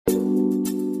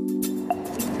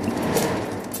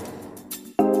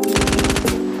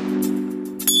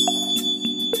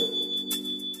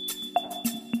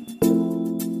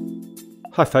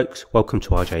Hi folks, welcome to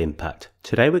RJA Impact.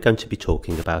 Today we're going to be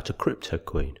talking about a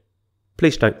Cryptoqueen.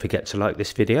 Please don't forget to like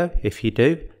this video. If you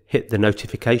do, hit the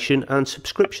notification and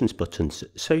subscriptions buttons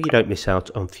so you don't miss out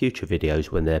on future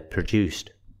videos when they're produced.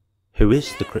 Who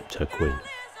is the Cryptoqueen?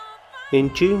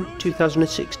 In June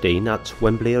 2016 at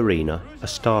Wembley Arena, a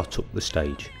star took the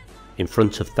stage. In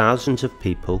front of thousands of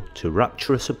people to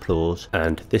rapturous applause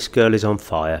and "This girl is on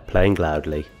fire" playing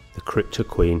loudly, the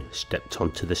Cryptoqueen stepped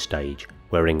onto the stage.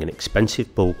 Wearing an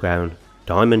expensive ball gown,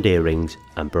 diamond earrings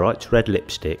and bright red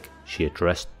lipstick, she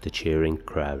addressed the cheering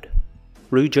crowd.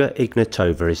 Ruja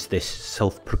Ignatova is this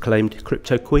self-proclaimed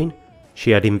crypto queen.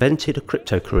 She had invented a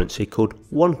cryptocurrency called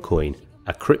Onecoin,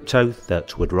 a crypto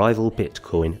that would rival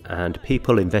Bitcoin, and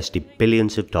people invested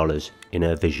billions of dollars in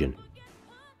her vision.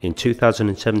 In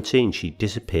 2017 she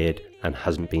disappeared and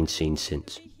hasn't been seen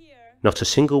since. Not a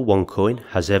single Onecoin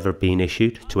has ever been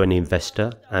issued to any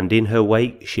investor, and in her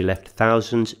wake she left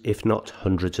thousands, if not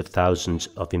hundreds of thousands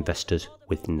of investors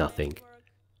with nothing.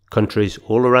 Countries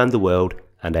all around the world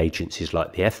and agencies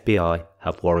like the FBI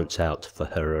have warrants out for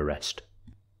her arrest.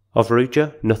 Of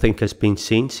Ruja, nothing has been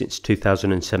seen since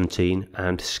 2017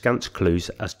 and scant clues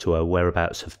as to her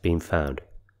whereabouts have been found.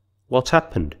 What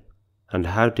happened? And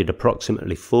how did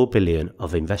approximately 4 billion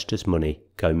of investors' money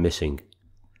go missing?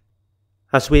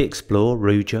 As we explore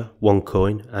Ruja,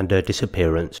 Onecoin and her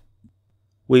disappearance,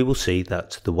 we will see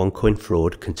that the Onecoin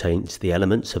fraud contains the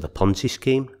elements of a Ponzi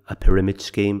scheme, a pyramid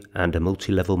scheme and a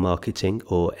multi-level marketing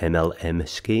or MLM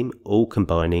scheme, all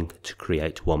combining to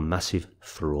create one massive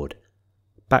fraud.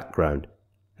 Background.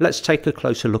 Let's take a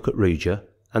closer look at Ruja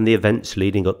and the events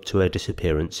leading up to her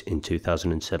disappearance in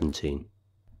 2017.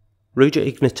 Ruja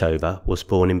Ignatova was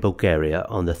born in Bulgaria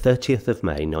on the 30th of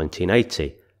May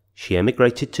 1980. She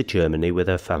emigrated to Germany with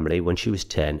her family when she was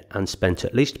 10 and spent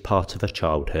at least part of her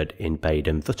childhood in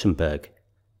Baden-Württemberg.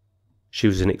 She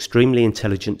was an extremely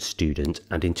intelligent student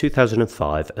and in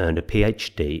 2005 earned a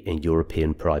PhD in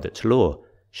European private law.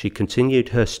 She continued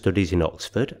her studies in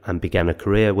Oxford and began a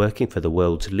career working for the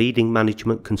world's leading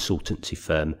management consultancy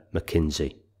firm,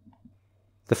 McKinsey.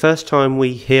 The first time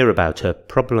we hear about her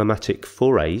problematic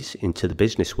forays into the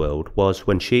business world was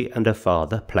when she and her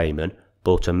father, Playman,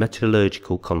 bought a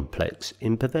metallurgical complex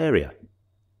in Bavaria.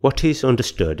 What is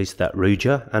understood is that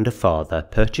Ruja and her father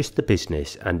purchased the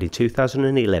business, and in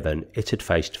 2011 it had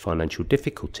faced financial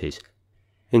difficulties.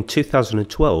 In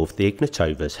 2012 the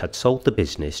Ignatovas had sold the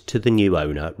business to the new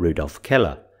owner Rudolf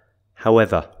Keller.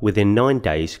 However, within 9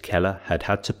 days Keller had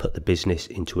had to put the business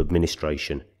into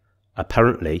administration.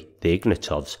 Apparently the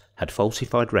Ignatovs had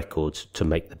falsified records to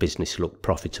make the business look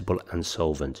profitable and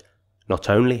solvent. Not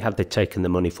only had they taken the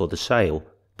money for the sale,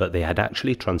 but they had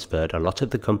actually transferred a lot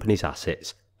of the company's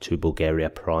assets to Bulgaria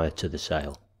prior to the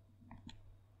sale.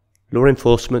 Law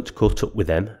enforcement caught up with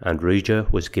them and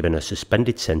Ruja was given a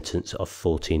suspended sentence of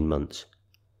 14 months.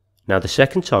 Now the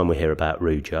second time we hear about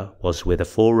Ruja was with a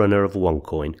forerunner of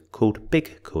Onecoin called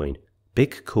Bitcoin.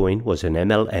 Bitcoin was an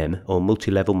MLM or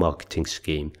multi-level marketing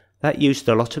scheme that used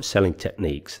a lot of selling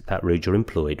techniques that Ruja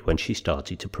employed when she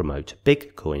started to promote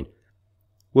Bitcoin.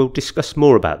 We'll discuss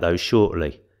more about those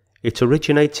shortly. It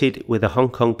originated with a Hong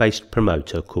Kong-based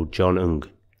promoter called John Ng.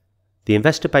 The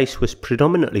investor base was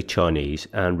predominantly Chinese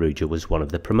and Ruja was one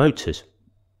of the promoters.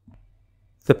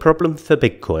 The problem for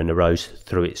Bitcoin arose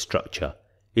through its structure.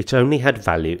 It only had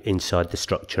value inside the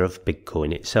structure of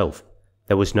Bitcoin itself.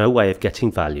 There was no way of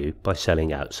getting value by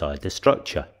selling outside the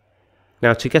structure.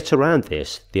 Now to get around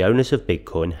this, the owners of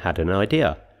Bitcoin had an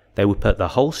idea. They would put the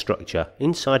whole structure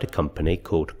inside a company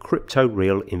called Crypto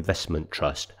Real Investment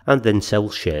Trust and then sell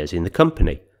shares in the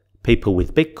company. People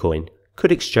with Bitcoin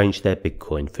could exchange their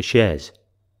Bitcoin for shares.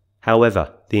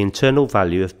 However, the internal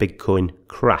value of Bitcoin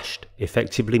crashed,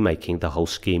 effectively making the whole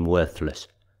scheme worthless.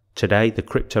 Today, the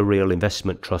Crypto Real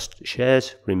Investment Trust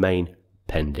shares remain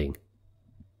pending.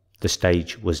 The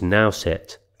stage was now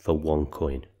set for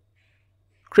Onecoin.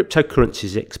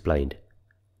 Cryptocurrencies explained.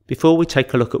 Before we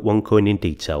take a look at Onecoin in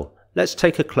detail, let's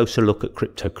take a closer look at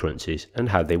cryptocurrencies and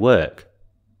how they work.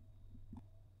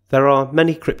 There are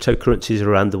many cryptocurrencies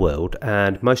around the world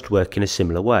and most work in a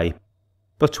similar way,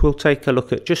 but we'll take a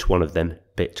look at just one of them,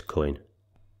 Bitcoin.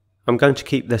 I'm going to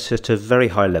keep this at a very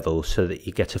high level so that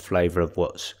you get a flavour of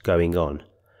what's going on.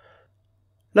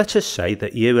 Let us say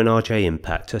that you and RJA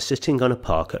Impact are sitting on a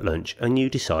park at lunch and you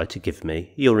decide to give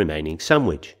me your remaining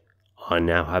sandwich. I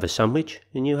now have a sandwich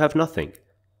and you have nothing.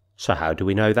 So how do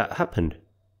we know that happened?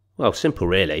 Well, simple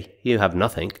really. You have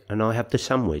nothing and I have the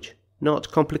sandwich.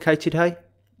 Not complicated, hey?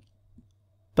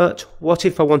 But what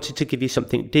if I wanted to give you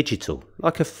something digital,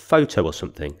 like a photo or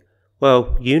something?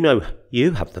 Well, you know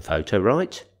you have the photo,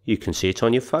 right? You can see it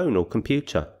on your phone or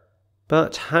computer.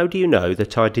 But how do you know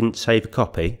that I didn't save a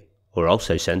copy or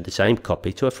also send the same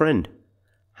copy to a friend?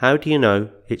 How do you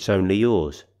know it's only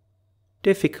yours?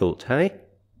 Difficult, hey?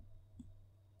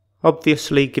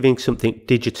 Obviously, giving something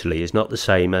digitally is not the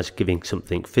same as giving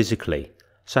something physically.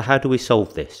 So how do we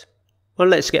solve this? Well,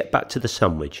 let's get back to the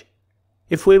sandwich.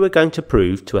 If we were going to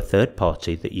prove to a third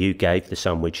party that you gave the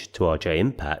sandwich to RJA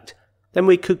Impact, then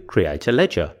we could create a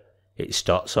ledger. It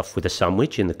starts off with a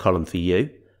sandwich in the column for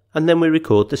you, and then we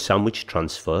record the sandwich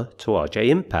transfer to RJA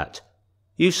Impact.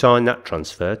 You sign that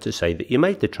transfer to say that you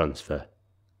made the transfer.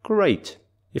 Great.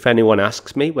 If anyone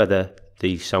asks me whether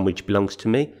the sandwich belongs to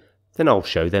me, then I'll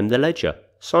show them the ledger,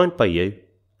 signed by you,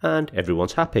 and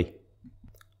everyone's happy.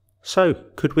 So,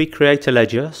 could we create a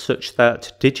ledger such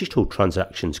that digital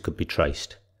transactions could be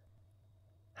traced?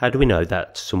 How do we know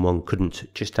that someone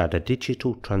couldn't just add a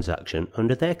digital transaction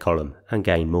under their column and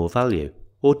gain more value,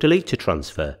 or delete a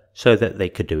transfer so that they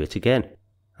could do it again,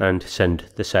 and send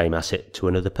the same asset to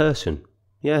another person?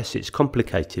 Yes, it's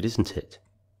complicated, isn't it?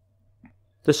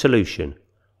 The solution.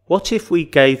 What if we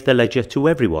gave the ledger to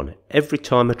everyone every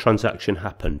time a transaction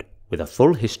happened, with a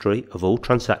full history of all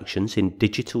transactions in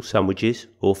digital sandwiches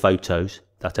or photos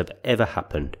that have ever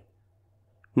happened?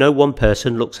 No one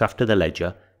person looks after the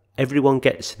ledger, everyone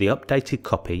gets the updated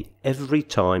copy every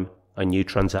time a new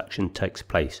transaction takes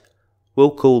place.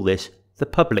 We'll call this the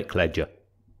public ledger.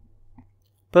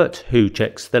 But who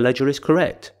checks the ledger is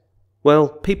correct? Well,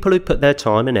 people who put their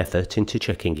time and effort into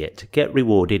checking it get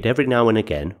rewarded every now and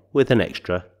again with an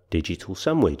extra digital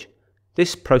sandwich.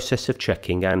 This process of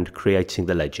checking and creating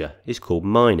the ledger is called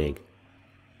mining.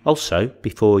 Also,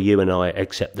 before you and I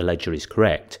accept the ledger is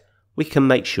correct, we can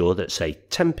make sure that, say,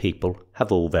 10 people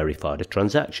have all verified a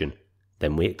transaction.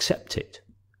 Then we accept it.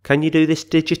 Can you do this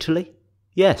digitally?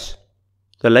 Yes.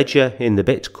 The ledger in the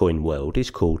Bitcoin world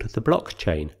is called the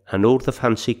blockchain, and all the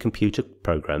fancy computer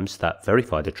programs that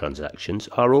verify the transactions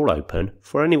are all open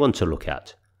for anyone to look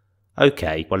at.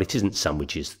 Okay, well, it isn't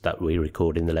sandwiches that we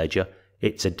record in the ledger,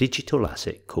 it's a digital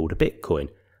asset called a Bitcoin,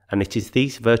 and it is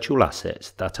these virtual assets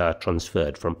that are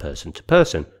transferred from person to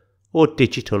person, or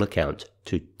digital account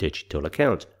to digital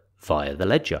account, via the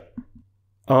ledger.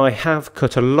 I have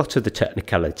cut a lot of the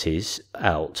technicalities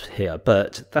out here,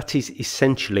 but that is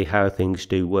essentially how things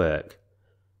do work.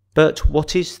 But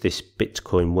what is this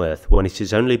Bitcoin worth when it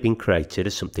has only been created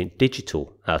as something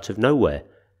digital out of nowhere?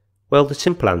 Well, the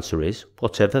simple answer is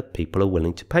whatever people are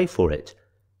willing to pay for it.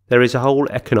 There is a whole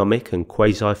economic and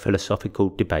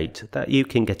quasi-philosophical debate that you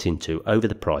can get into over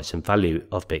the price and value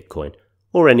of Bitcoin,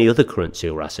 or any other currency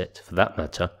or asset for that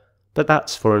matter, but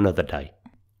that's for another day.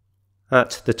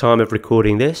 At the time of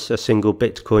recording this, a single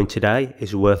Bitcoin today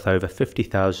is worth over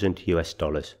 $50,000 US.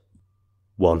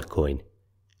 Onecoin.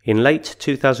 In late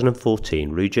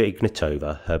 2014, Ruja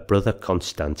Ignatova, her brother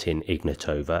Konstantin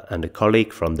Ignatova, and a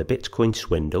colleague from the Bitcoin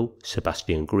swindle,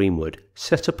 Sebastian Greenwood,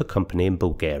 set up a company in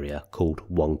Bulgaria called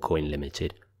Onecoin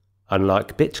Limited.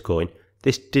 Unlike Bitcoin,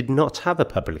 this did not have a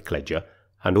public ledger,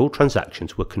 and all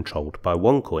transactions were controlled by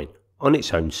Onecoin on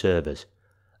its own servers.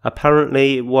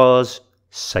 Apparently it was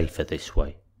safer this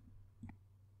way.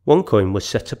 Onecoin was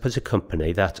set up as a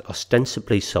company that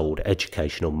ostensibly sold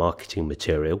educational marketing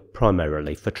material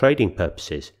primarily for trading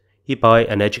purposes. You buy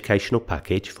an educational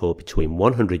package for between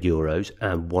 €100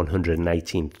 and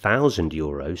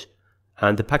 €118,000,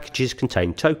 and the packages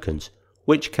contain tokens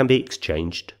which can be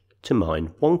exchanged to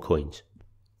mine Onecoins.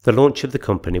 The launch of the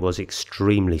company was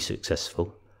extremely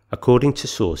successful. According to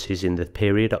sources, in the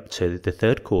period up to the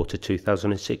third quarter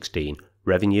 2016,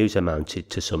 revenues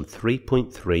amounted to some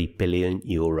 €3.3 billion,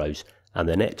 and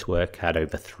the network had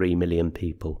over 3 million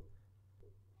people.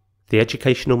 The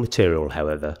educational material,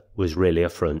 however, was really a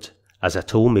front, as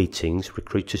at all meetings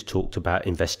recruiters talked about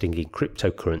investing in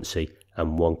cryptocurrency,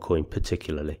 and Onecoin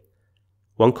particularly.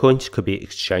 Onecoins could be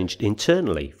exchanged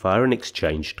internally via an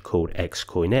exchange called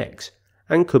XCoinX,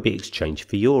 and could be exchanged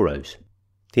for euros.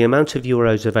 The amount of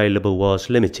euros available was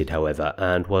limited, however,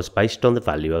 and was based on the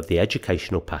value of the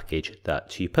educational package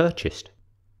that you purchased.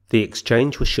 The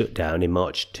exchange was shut down in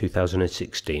March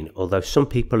 2016, although some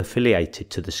people affiliated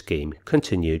to the scheme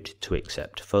continued to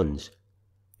accept funds.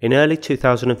 In early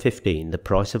 2015, the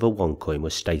price of a Onecoin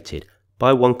was stated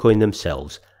by Onecoin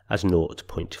themselves as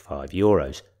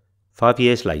 €0.5. 5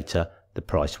 years later, the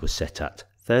price was set at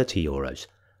 €30.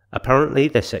 Apparently,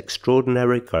 this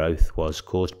extraordinary growth was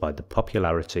caused by the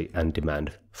popularity and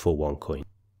demand for Onecoin.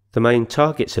 The main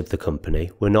targets of the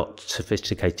company were not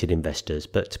sophisticated investors,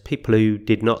 but people who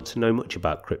did not know much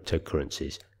about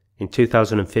cryptocurrencies. In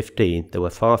 2015, there were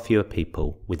far fewer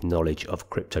people with knowledge of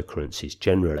cryptocurrencies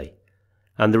generally.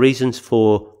 And the reasons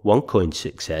for Onecoin's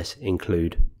success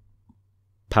include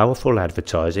powerful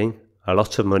advertising, a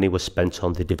lot of money was spent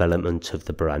on the development of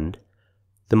the brand,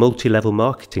 the multi-level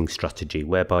marketing strategy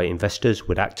whereby investors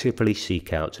would actively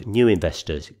seek out new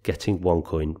investors, getting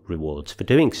Onecoin rewards for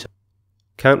doing so,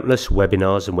 countless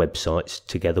webinars and websites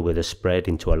together with a spread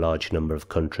into a large number of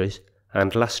countries,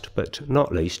 and last but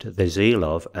not least the zeal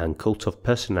of and cult of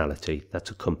personality that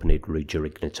accompanied Ruja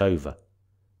Ignatova.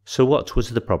 So what was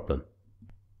the problem?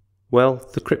 Well,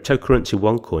 the cryptocurrency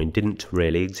Onecoin didn't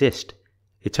really exist.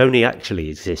 It only actually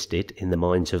existed in the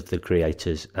minds of the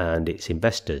creators and its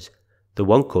investors. The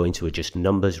Onecoins were just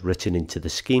numbers written into the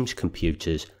scheme's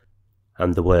computers,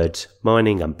 and the words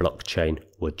mining and blockchain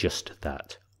were just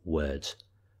that, words.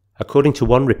 According to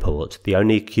one report, the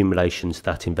only accumulations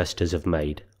that investors have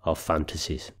made are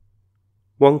fantasies.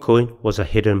 Onecoin was a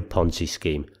hidden Ponzi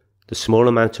scheme. The small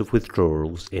amount of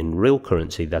withdrawals in real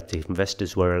currency that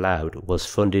investors were allowed was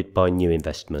funded by new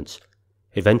investments.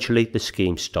 Eventually, the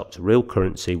scheme stopped real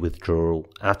currency withdrawal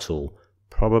at all,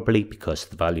 probably because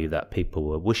the value that people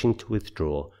were wishing to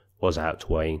withdraw was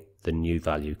outweighing the new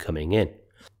value coming in.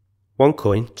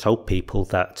 Onecoin told people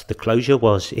that the closure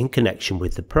was in connection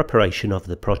with the preparation of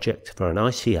the project for an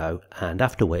ICO, and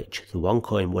after which the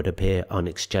Onecoin would appear on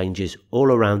exchanges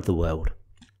all around the world.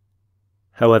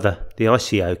 However, the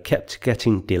ICO kept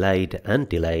getting delayed and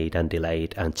delayed and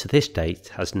delayed, and to this date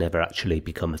has never actually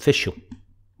become official.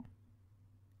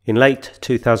 In late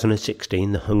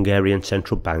 2016, the Hungarian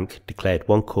Central Bank declared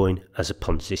Onecoin as a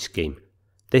Ponzi scheme.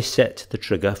 This set the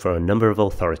trigger for a number of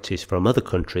authorities from other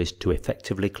countries to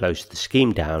effectively close the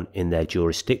scheme down in their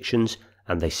jurisdictions,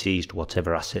 and they seized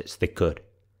whatever assets they could.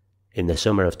 In the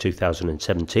summer of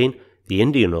 2017, the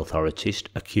Indian authorities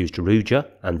accused Ruja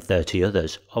and 30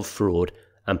 others of fraud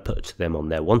and put them on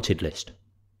their wanted list.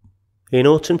 In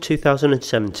autumn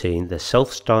 2017, the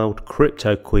self-styled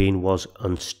Crypto Queen was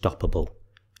unstoppable.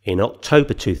 In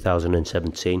October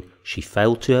 2017, she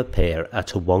failed to appear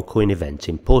at a Onecoin event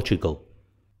in Portugal.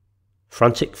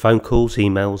 Frantic phone calls,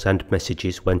 emails and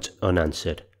messages went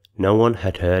unanswered. No one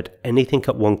had heard anything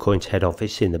at Onecoin's head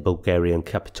office in the Bulgarian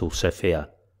capital Sofia.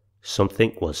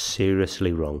 Something was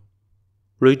seriously wrong.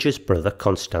 Ruja's brother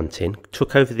Konstantin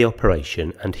took over the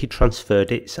operation and he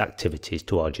transferred its activities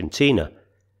to Argentina.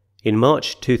 In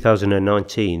March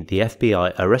 2019, the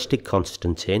FBI arrested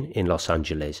Konstantin in Los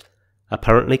Angeles.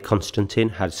 Apparently Konstantin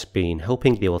has been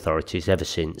helping the authorities ever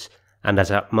since, and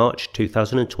as at March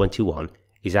 2021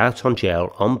 is out on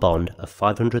jail on bond of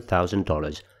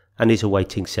 $500,000 and is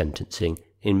awaiting sentencing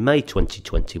in May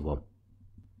 2021.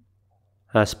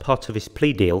 As part of his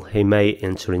plea deal, he may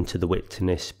enter into the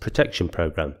witness protection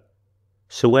program.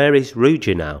 So where is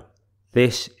Ruja now?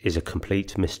 This is a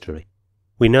complete mystery.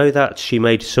 We know that she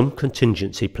made some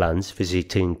contingency plans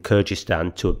visiting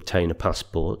Kyrgyzstan to obtain a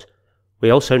passport. We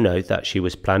also know that she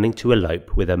was planning to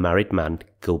elope with a married man,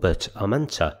 Gilbert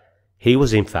Armenta. He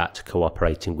was in fact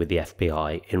cooperating with the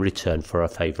FBI in return for a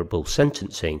favourable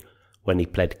sentencing when he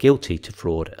pled guilty to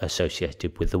fraud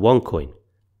associated with the Onecoin.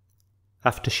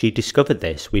 After she discovered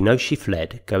this, we know she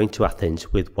fled, going to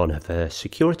Athens with one of her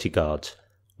security guards.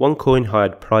 Onecoin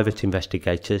hired private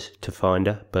investigators to find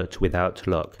her, but without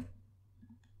luck.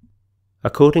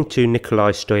 According to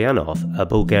Nikolai Stoyanov, a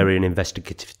Bulgarian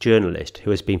investigative journalist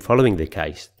who has been following the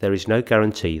case, there is no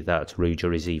guarantee that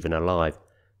Ruja is even alive.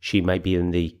 She may be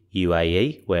in the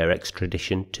UAE, where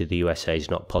extradition to the USA is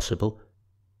not possible,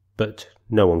 but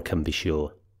no one can be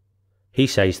sure. He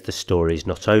says the story is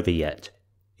not over yet.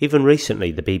 Even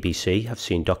recently, the BBC have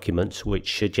seen documents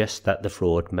which suggest that the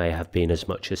fraud may have been as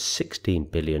much as $16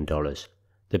 billion.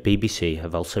 The BBC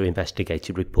have also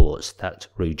investigated reports that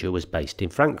Ruja was based in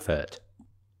Frankfurt.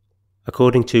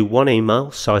 According to one email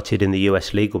cited in the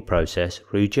US legal process,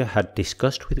 Ruja had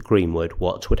discussed with Greenwood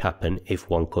what would happen if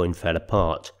Onecoin fell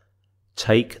apart.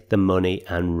 "Take the money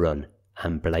and run,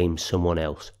 and blame someone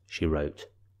else," she wrote.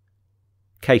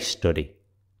 Case study.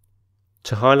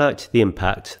 To highlight the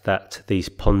impact that these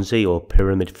Ponzi or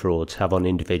pyramid frauds have on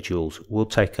individuals, we'll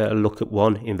take a look at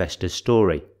one investor's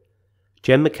story.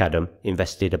 Jen McAdam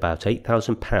invested about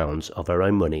 £8,000 of her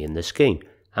own money in the scheme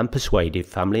and persuaded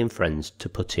family and friends to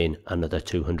put in another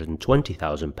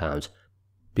 £220,000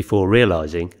 before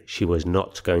realising she was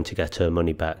not going to get her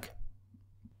money back.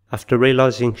 After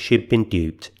realising she'd been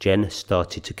duped, Jen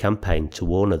started to campaign to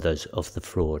warn others of the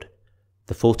fraud.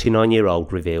 The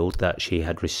 49-year-old revealed that she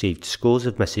had received scores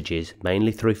of messages,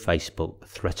 mainly through Facebook,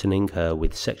 threatening her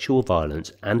with sexual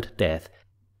violence and death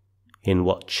in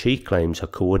what she claims are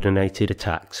coordinated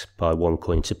attacks by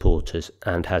Onecoin supporters,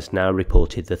 and has now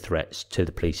reported the threats to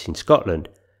the police in Scotland.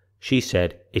 She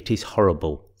said, "It is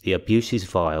horrible, the abuse is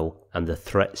vile, and the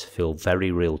threats feel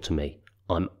very real to me.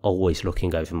 I'm always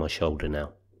looking over my shoulder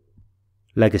now."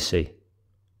 Legacy.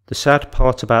 The sad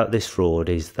part about this fraud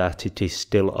is that it is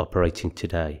still operating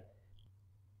today.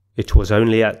 It was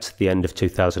only at the end of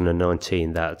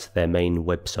 2019 that their main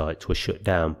website was shut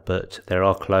down, but there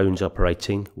are clones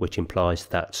operating, which implies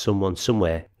that someone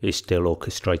somewhere is still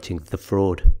orchestrating the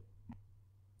fraud.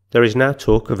 There is now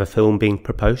talk of a film being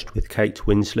proposed with Kate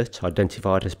Winslet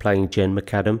identified as playing Jen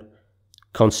McAdam.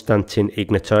 Konstantin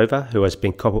Ignatova, who has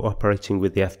been cooperating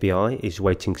with the FBI, is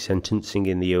waiting sentencing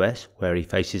in the US, where he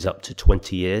faces up to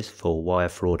 20 years for wire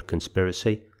fraud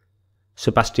conspiracy.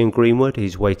 Sebastian Greenwood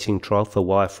is waiting trial for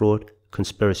wire fraud,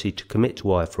 conspiracy to commit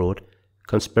wire fraud,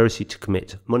 conspiracy to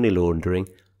commit money laundering,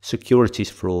 securities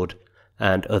fraud,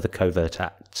 and other covert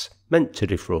acts meant to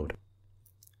defraud.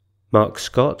 Mark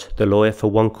Scott, the lawyer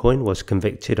for Onecoin, was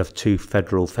convicted of 2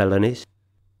 federal felonies,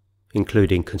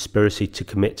 including conspiracy to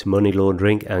commit money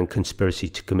laundering and conspiracy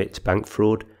to commit bank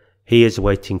fraud. He is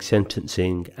awaiting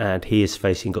sentencing and he is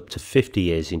facing up to 50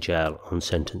 years in jail on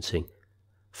sentencing.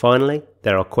 Finally,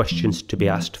 there are questions to be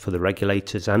asked for the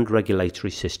regulators and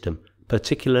regulatory system,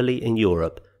 particularly in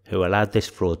Europe, who allowed this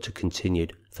fraud to continue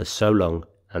for so long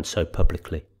and so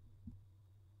publicly.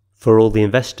 For all the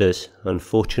investors,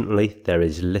 unfortunately, there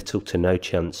is little to no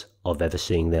chance of ever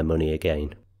seeing their money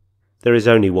again. There is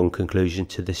only one conclusion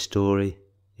to this story: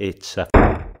 it's a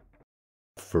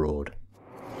fraud.